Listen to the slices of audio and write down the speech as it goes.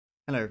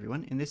Hello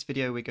everyone, in this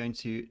video we're going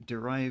to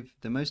derive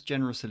the most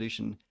general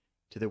solution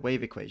to the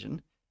wave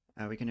equation.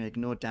 We're going to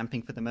ignore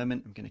damping for the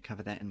moment. I'm going to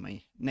cover that in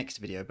my next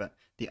video, but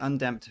the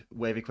undamped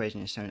wave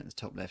equation is shown at the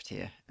top left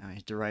here.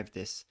 I derived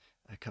this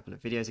a couple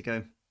of videos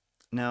ago.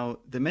 Now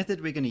the method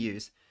we're going to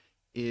use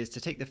is to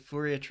take the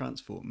Fourier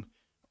transform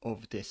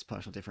of this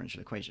partial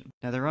differential equation.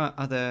 Now there are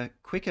other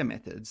quicker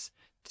methods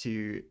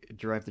to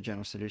derive the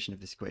general solution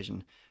of this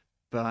equation,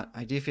 but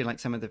I do feel like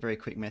some of the very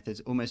quick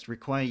methods almost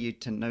require you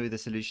to know the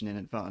solution in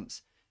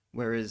advance,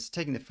 whereas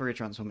taking the Fourier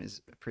transform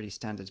is a pretty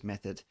standard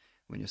method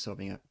when you're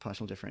solving a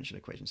partial differential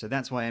equation. So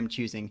that's why I'm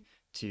choosing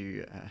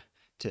to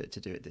do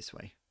it this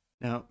way.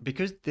 Now,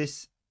 because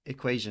this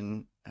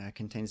equation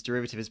contains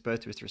derivatives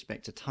both with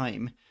respect to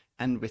time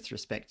and with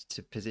respect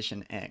to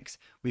position x,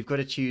 we've got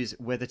to choose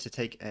whether to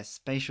take a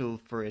spatial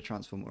Fourier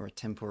transform or a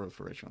temporal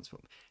Fourier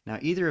transform. Now,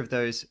 either of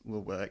those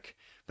will work,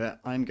 but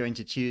I'm going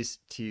to choose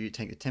to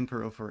take the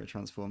temporal Fourier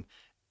transform.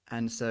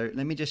 And so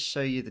let me just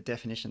show you the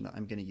definition that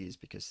I'm going to use,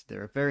 because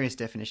there are various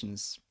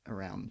definitions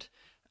around.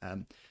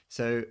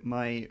 So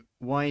my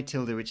y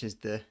tilde, which is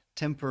the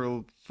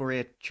temporal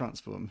Fourier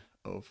transform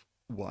of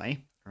y,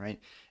 right,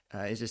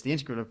 is just the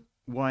integral of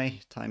y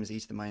times e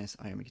to the minus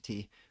I omega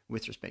t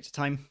with respect to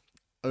time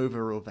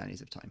over all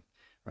values of time.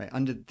 Right.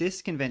 Under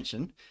this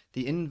convention,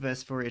 the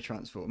inverse Fourier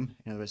transform,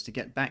 in other words, to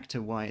get back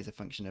to y as a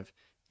function of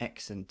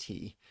x and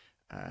t,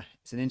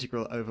 it's an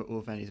integral over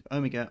all values of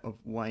omega of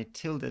y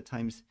tilde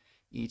times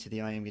e to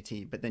the I omega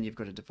t, but then you've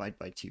got to divide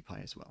by 2 pi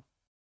as well.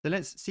 So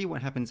let's see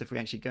what happens if we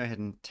actually go ahead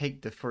and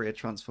take the Fourier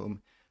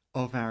transform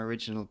of our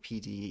original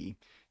PDE.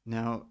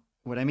 Now,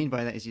 what I mean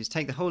by that is you just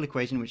take the whole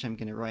equation, which I'm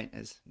going to write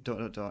as ...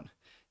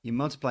 You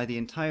multiply the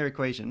entire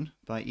equation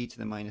by e to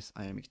the minus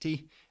I omega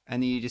t,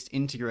 and then you just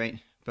integrate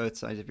both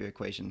sides of your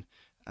equation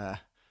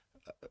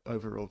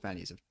over all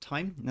values of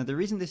time. Now, the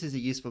reason this is a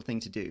useful thing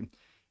to do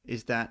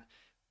is that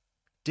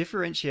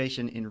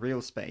differentiation in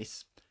real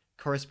space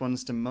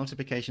corresponds to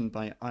multiplication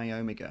by I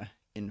omega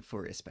in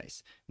Fourier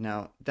space.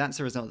 Now, that's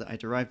a result that I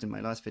derived in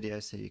my last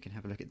video, so you can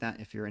have a look at that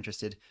if you're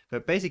interested.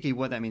 But basically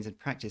what that means in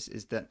practice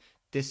is that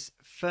this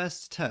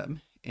first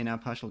term in our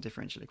partial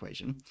differential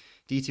equation,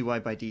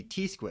 d2y by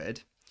dt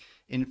squared,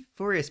 in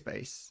Fourier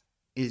space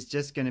is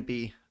just going to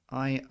be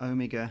I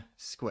omega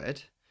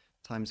squared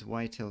times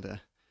y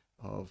tilde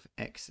of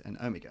x and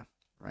omega,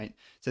 right?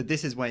 So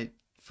this is why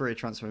Fourier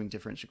transforming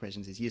differential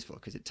equations is useful,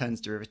 because it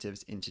turns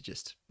derivatives into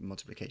just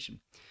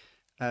multiplication.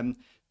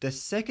 The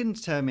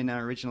second term in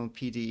our original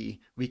PDE,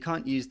 we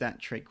can't use that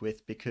trick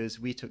with, because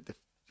we took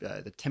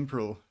the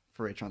temporal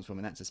Fourier transform,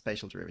 and that's a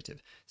spatial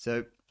derivative.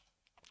 So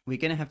we're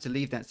going to have to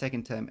leave that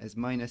second term as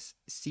minus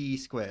c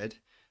squared,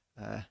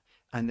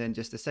 and then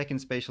just the second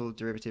spatial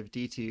derivative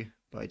d2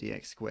 by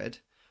dx squared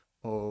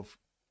of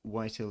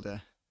y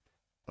tilde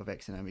of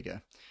x and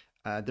omega.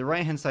 The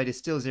right-hand side is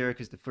still 0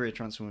 because the Fourier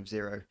transform of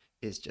 0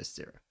 is just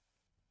 0.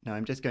 Now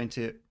I'm just going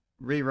to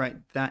rewrite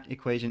that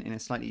equation in a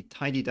slightly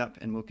tidied up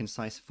and more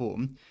concise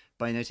form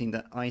by noting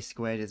that I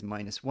squared is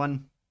minus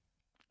 1,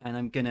 and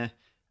I'm going to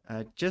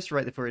just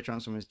write the Fourier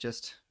transform as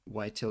just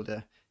y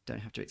tilde. Don't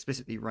have to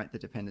explicitly write the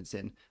dependence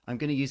in. I'm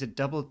going to use a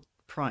double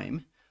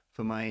prime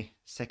for my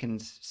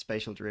second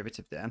spatial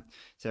derivative there.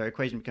 So our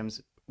equation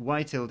becomes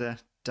y tilde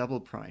double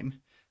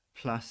prime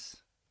plus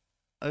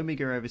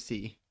omega over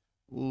c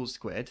all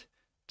squared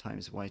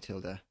times y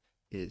tilde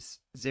is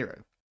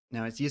 0.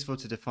 Now it's useful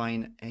to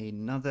define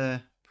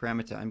another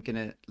parameter. I'm going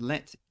to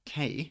let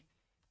k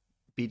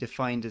be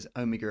defined as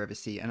omega over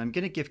c, and I'm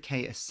going to give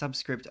k a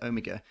subscript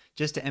omega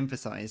just to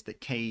emphasize that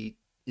k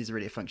is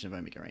really a function of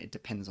omega, right? It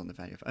depends on the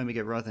value of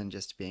omega rather than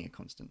just being a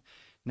constant.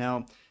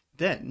 Now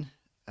then,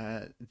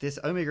 this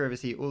omega over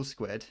c all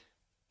squared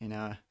in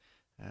our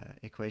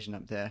equation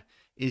up there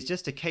is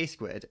just a k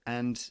squared,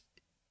 and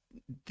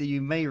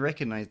you may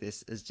recognize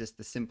this as just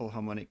the simple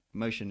harmonic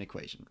motion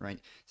equation, right?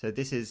 So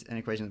this is an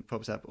equation that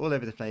pops up all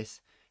over the place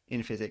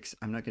in physics.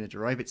 I'm not going to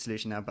derive its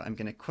solution now, but I'm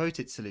going to quote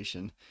its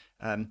solution,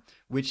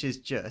 which is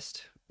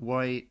just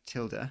y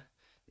tilde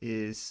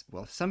is,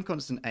 well, some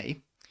constant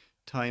a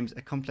times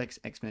a complex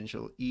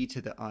exponential e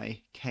to the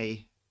I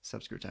k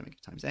subscript omega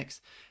times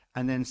x,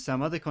 and then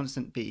some other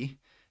constant b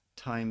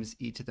times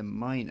e to the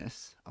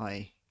minus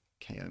I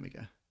k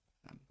omega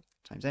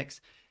times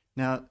x.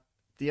 Now,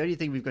 the only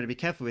thing we've got to be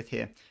careful with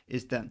here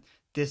is that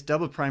this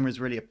double prime is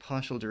really a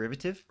partial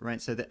derivative,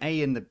 right? So the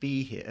a and the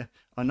b here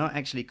are not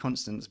actually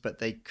constants, but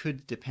they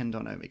could depend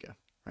on omega,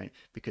 right?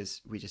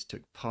 Because we just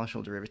took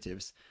partial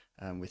derivatives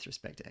with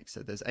respect to x.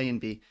 So those a and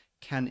b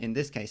can, in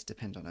this case,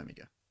 depend on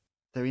omega.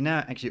 So we now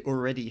actually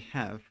already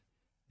have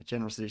a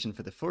general solution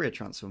for the Fourier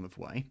transform of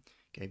y.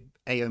 Okay,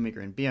 a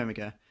omega and b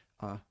omega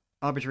are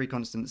arbitrary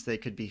constants. They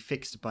could be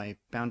fixed by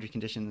boundary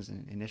conditions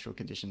and initial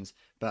conditions,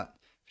 but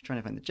if you're trying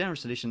to find the general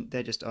solution,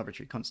 they're just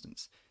arbitrary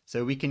constants.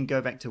 So we can go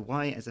back to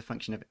y as a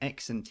function of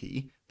x and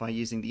t by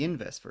using the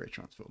inverse Fourier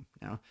transform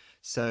now.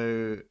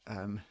 So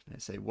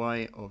let's say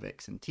y of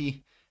x and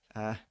t.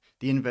 The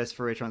inverse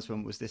Fourier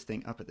transform was this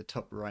thing up at the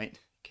top right.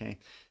 Okay,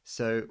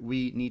 so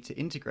we need to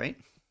integrate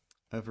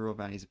over all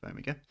values of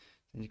omega.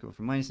 integral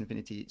from minus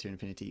infinity to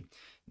infinity.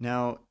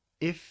 Now,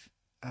 if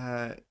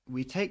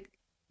we take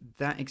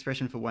that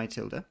expression for y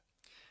tilde,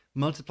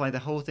 multiply the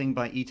whole thing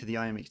by e to the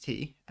I omega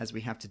t, as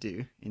we have to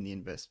do in the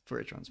inverse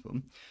Fourier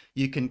transform,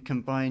 you can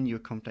combine your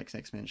complex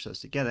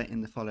exponentials together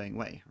in the following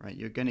way, right?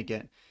 You're going to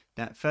get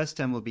that first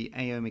term will be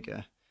a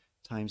omega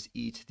times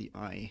e to the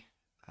I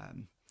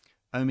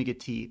omega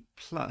t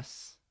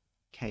plus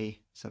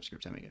k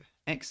subscript omega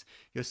x.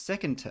 Your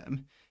second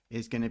term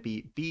is going to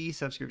be b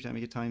subscript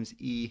omega times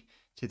e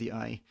to the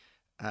I.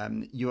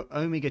 Your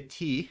omega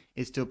t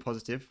is still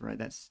positive, right?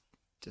 That's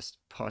just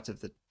part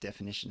of the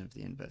definition of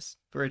the inverse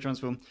Fourier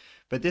transform.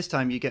 But this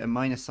time you get a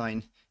minus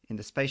sign in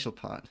the spatial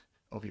part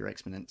of your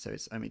exponent. So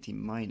it's omega t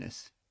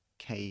minus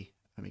k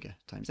omega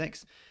times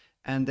x.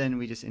 And then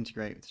we just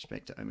integrate with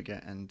respect to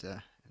omega and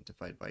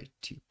divide by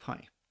 2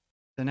 pi.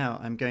 So now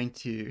I'm going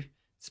to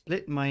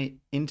split my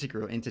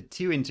integral into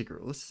two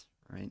integrals,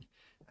 right?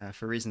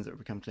 For reasons that will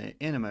become clear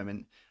in a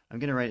moment. I'm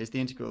going to write as the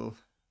integral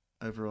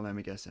over all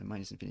omega, so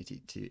minus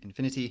infinity to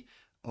infinity,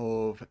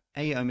 of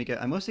a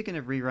omega. I'm also going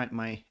to rewrite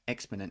my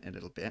exponent a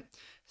little bit.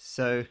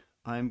 So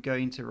I'm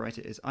going to write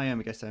it as I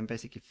omega. So I'm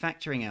basically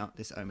factoring out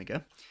this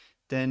omega.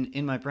 Then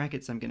in my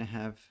brackets, I'm going to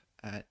have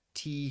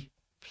t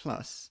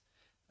plus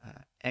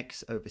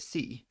x over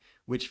c,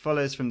 which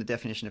follows from the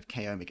definition of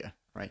k omega,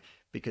 right?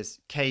 Because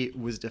k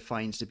was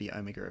defined to be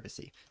omega over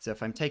c. So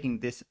if I'm taking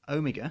this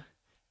omega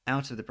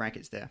out of the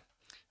brackets there,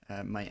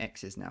 my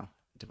x is now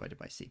divided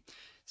by c.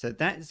 So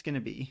that is going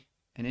to be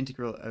an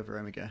integral over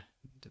omega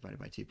divided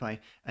by 2 pi.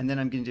 And then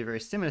I'm going to do a very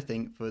similar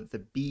thing for the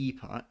b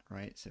part,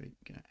 right? So we're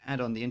going to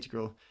add on the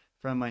integral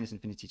from minus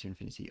infinity to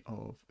infinity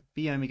of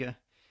b omega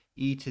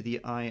e to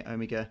the I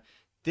omega.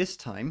 This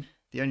time,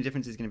 the only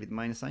difference is going to be the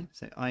minus sign.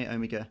 So I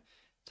omega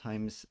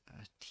times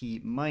t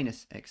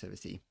minus x over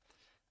c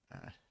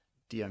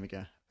d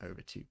omega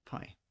over 2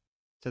 pi.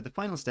 So the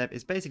final step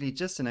is basically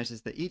just to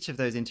notice that each of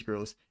those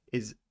integrals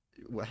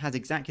has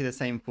exactly the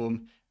same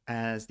form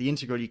as the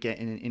integral you get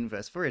in an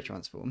inverse Fourier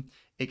transform,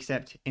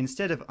 except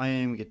instead of I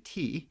omega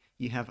t,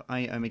 you have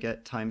I omega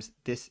times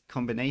this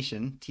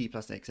combination t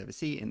plus x over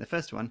c in the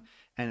first one,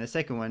 and in the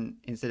second one,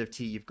 instead of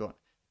t, you've got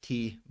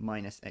t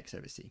minus x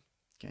over c.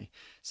 Okay,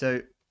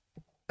 so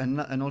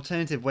an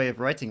alternative way of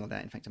writing all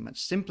that, in fact, a much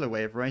simpler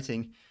way of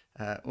writing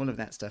all of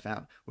that stuff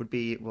out would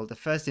be, well, the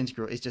first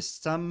integral is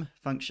just some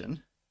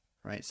function,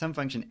 right? Some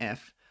function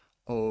f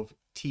of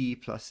t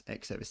plus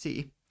x over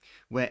c,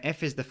 where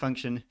f is the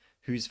function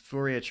whose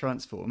Fourier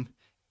transform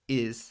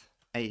is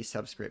a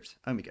subscript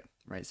omega,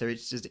 right? So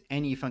it's just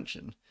any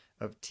function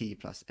of t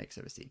plus x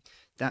over c.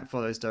 That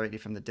follows directly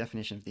from the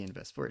definition of the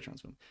inverse Fourier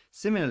transform.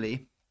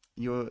 Similarly,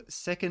 your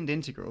second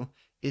integral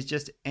is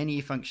just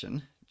any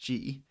function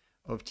g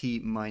of t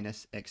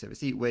minus x over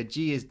c, where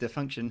g is the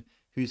function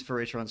whose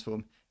Fourier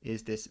transform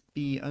is this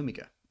b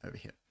omega over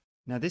here.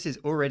 Now, this is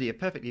already a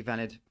perfectly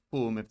valid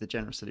form of the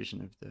general solution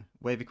of the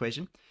wave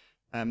equation,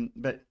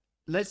 but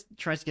let's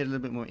try to get a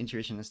little bit more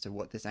intuition as to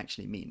what this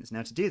actually means.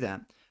 Now, to do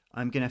that,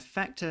 I'm going to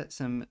factor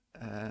some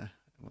a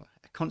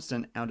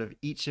constant out of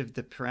each of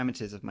the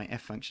parameters of my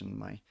f function,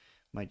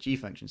 my g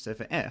function. So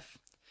for f,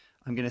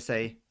 I'm going to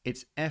say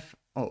it's f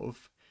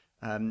of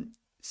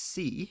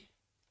c,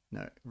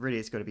 no, really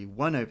it's got to be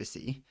 1 over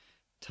c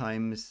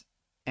times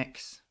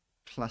x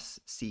plus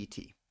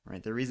ct,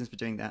 right? The reasons for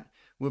doing that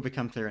will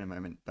become clear in a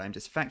moment, but I'm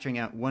just factoring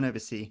out 1 over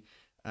c.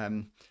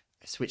 I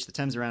switch the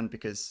terms around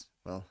because,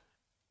 well,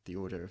 the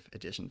order of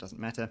addition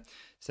doesn't matter.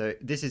 So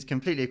this is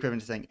completely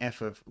equivalent to saying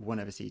f of 1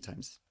 over c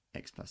times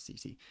x plus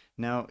ct.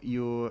 Now,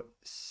 your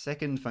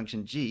second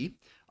function g,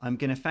 I'm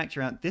going to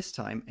factor out this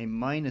time a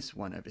minus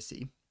 1 over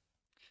c,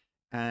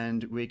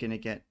 and we're going to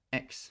get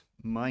x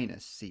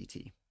minus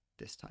ct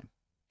this time.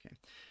 Okay.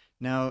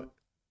 Now,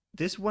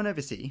 this 1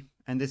 over c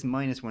and this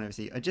minus 1 over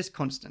c are just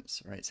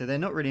constants, right? So they're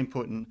not really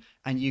important,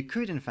 and you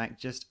could, in fact,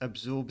 just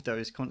absorb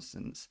those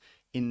constants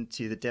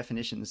into the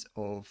definitions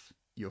of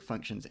your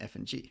functions f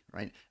and g,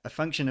 right? A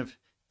function of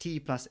t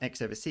plus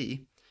x over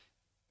c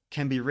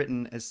can be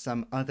written as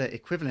some other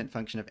equivalent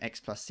function of x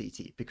plus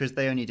ct because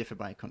they only differ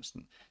by a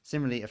constant.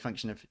 Similarly, a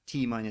function of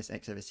t minus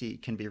x over c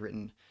can be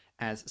written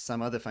as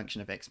some other function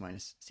of x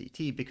minus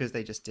ct because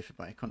they just differ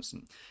by a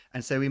constant.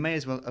 And so we may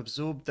as well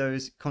absorb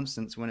those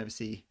constants 1 over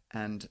c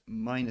and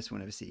minus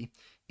 1 over c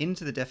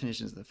into the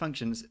definitions of the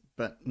functions,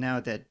 but now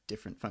they're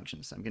different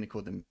functions. So I'm going to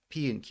call them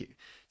p and q.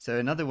 So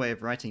another way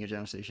of writing a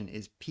general solution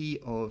is p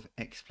of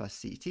x plus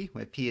ct,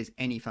 where p is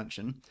any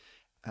function,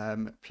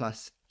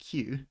 plus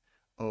q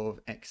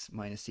of x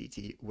minus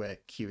ct, where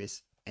q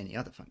is any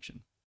other function.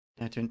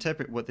 Now, to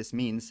interpret what this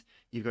means,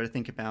 you've got to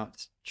think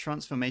about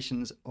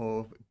transformations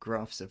of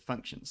graphs of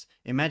functions.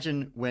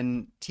 Imagine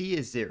when t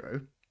is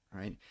 0,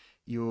 right,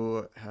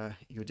 your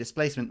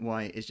displacement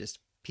y is just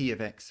p of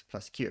x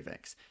plus q of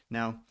x.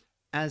 Now,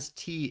 as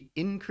t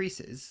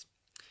increases,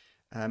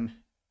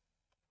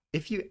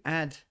 if you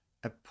add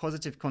a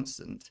positive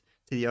constant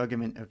to the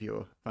argument of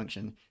your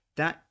function,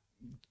 that,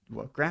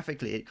 well,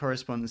 graphically, it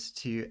corresponds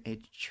to a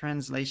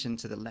translation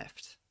to the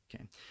left.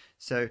 Okay,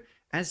 so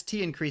as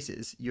t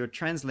increases, you're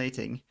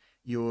translating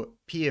your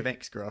p of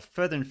x graph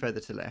further and further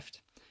to the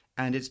left,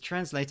 and it's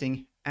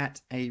translating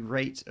at a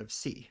rate of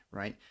c,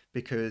 right?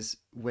 Because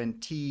when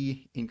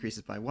t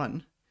increases by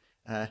 1,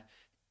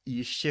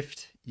 you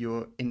shift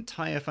your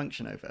entire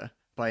function over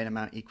by an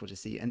amount equal to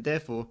c, and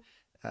therefore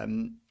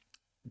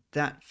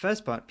that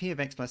first part, p of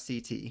x plus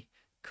ct,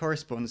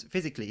 corresponds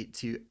physically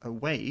to a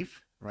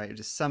wave, right?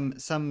 Just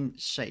some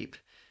shape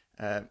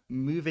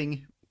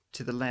moving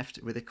to the left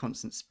with a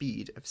constant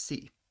speed of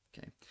c.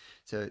 Okay,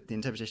 so the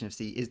interpretation of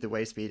c is the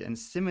wave speed, and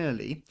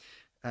similarly,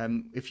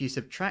 if you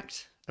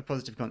subtract a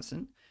positive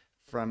constant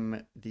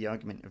from the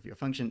argument of your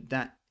function,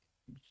 that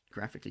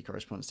graphically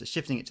corresponds to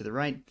shifting it to the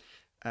right.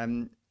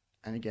 And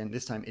again,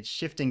 this time it's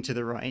shifting to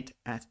the right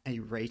at a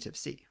rate of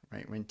c,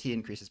 right? When t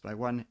increases by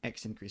 1,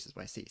 x increases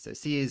by c. So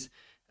c is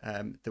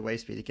the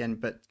wave speed again,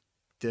 but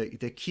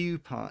the q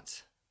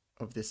part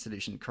of this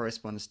solution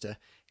corresponds to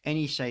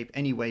any shape,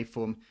 any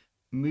waveform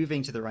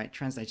moving to the right,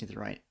 translating to the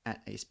right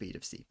at a speed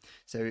of c.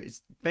 So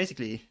it's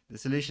basically, the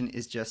solution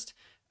is just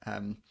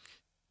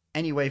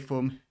any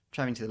waveform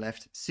traveling to the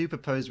left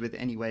superposed with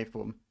any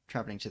waveform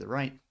traveling to the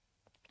right,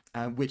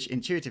 which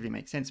intuitively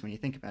makes sense when you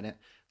think about it,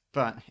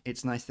 but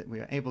it's nice that we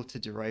are able to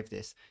derive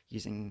this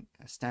using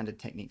standard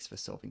techniques for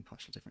solving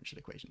partial differential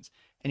equations.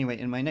 Anyway,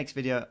 in my next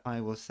video,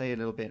 I will say a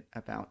little bit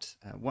about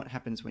what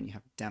happens when you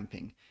have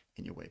damping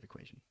in your wave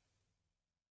equation.